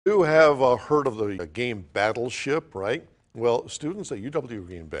You have heard of the game Battleship, right? Well, students at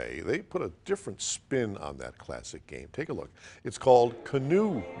UWGB, they put a different spin on that classic game. Take a look. It's called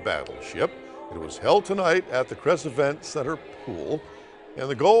Canoe Battleship. It was held tonight at the Crest Event Center pool, and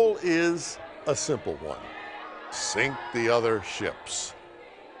the goal is a simple one: sink the other ships.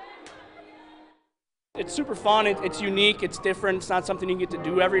 It's super fun, it's unique, it's different, it's not something you get to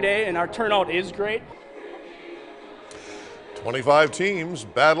do every day, and our turnout is great. 25 teams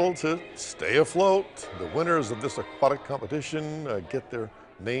battle to stay afloat. The winners of this aquatic competition get their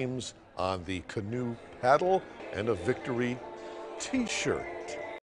names on the canoe paddle and a victory t-shirt.